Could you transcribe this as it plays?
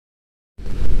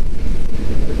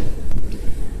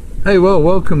Hey, well,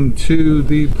 welcome to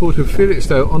the Port of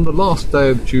Felixstowe on the last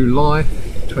day of July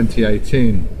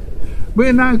 2018.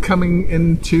 We're now coming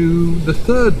into the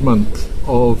third month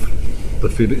of the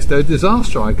Felixstowe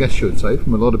disaster, I guess you'd say,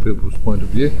 from a lot of people's point of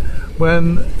view,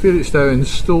 when Felixstowe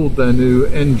installed their new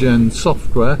engine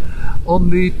software on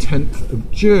the 10th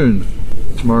of June.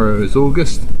 Tomorrow is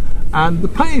August, and the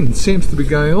pain seems to be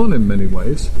going on in many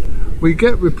ways. We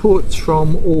get reports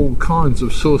from all kinds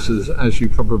of sources, as you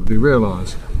probably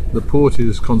realise. The port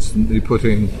is constantly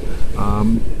putting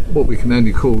what we can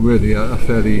only call really a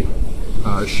fairly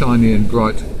shiny and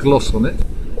bright gloss on it,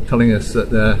 telling us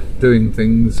that they're doing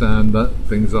things and that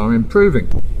things are improving.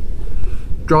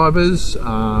 Drivers,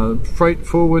 freight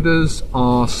forwarders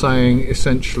are saying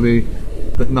essentially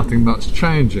that nothing much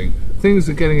changing. Things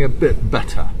are getting a bit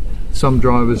better. Some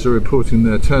drivers are reporting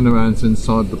their turnarounds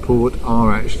inside the port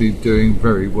are actually doing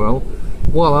very well,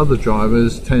 while other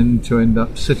drivers tend to end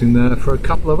up sitting there for a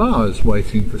couple of hours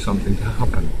waiting for something to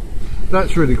happen.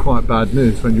 That's really quite bad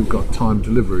news when you've got time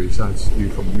deliveries, as you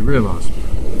probably realise.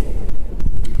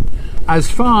 As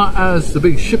far as the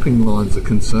big shipping lines are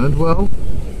concerned, well,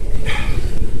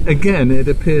 again, it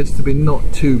appears to be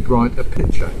not too bright a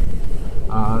picture.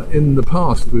 In the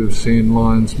past, we've seen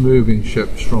lines moving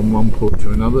ships from one port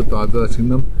to another, diverting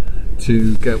them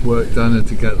to get work done and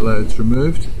to get loads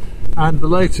removed. And the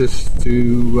latest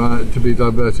to be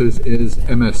diverted is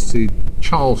MSC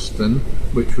Charleston,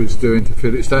 which was due into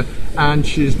Felixstowe, and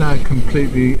she's now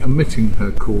completely omitting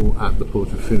her call at the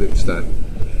Port of Felixstowe.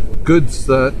 Goods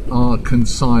that are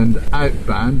consigned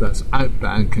outbound, that's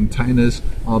outbound containers,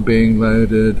 are being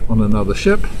loaded on another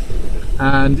ship,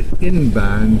 and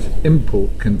inbound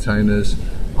import containers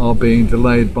are being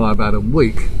delayed by about a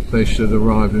week. They should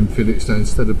arrive in Felixstowe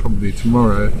instead of probably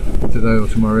today or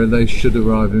tomorrow. They should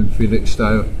arrive in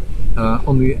Felixstowe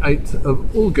on the 8th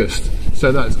of August.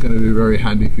 So that's going to be very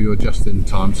handy for your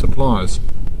just-in-time supplies.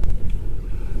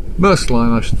 Maersk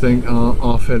Line, I should think,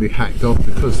 are fairly hacked off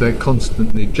because they're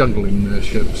constantly juggling their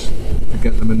ships to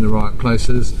get them in the right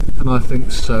places, and I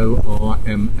think so are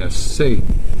MSC.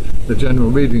 The general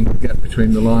reading we get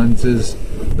between the lines is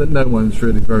that no one's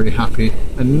really very happy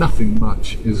and nothing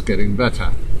much is getting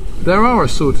better. There are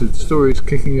assorted stories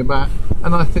kicking about,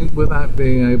 and I think without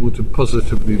being able to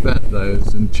positively vet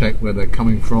those and check where they're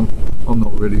coming from, I'm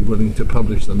not really willing to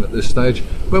publish them at this stage.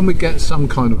 When we get some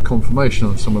kind of confirmation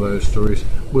on some of those stories,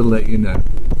 we'll let you know.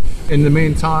 In the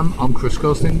meantime, I'm Chris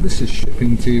Gosling, this is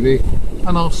Shipping TV,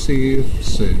 and I'll see you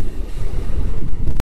soon.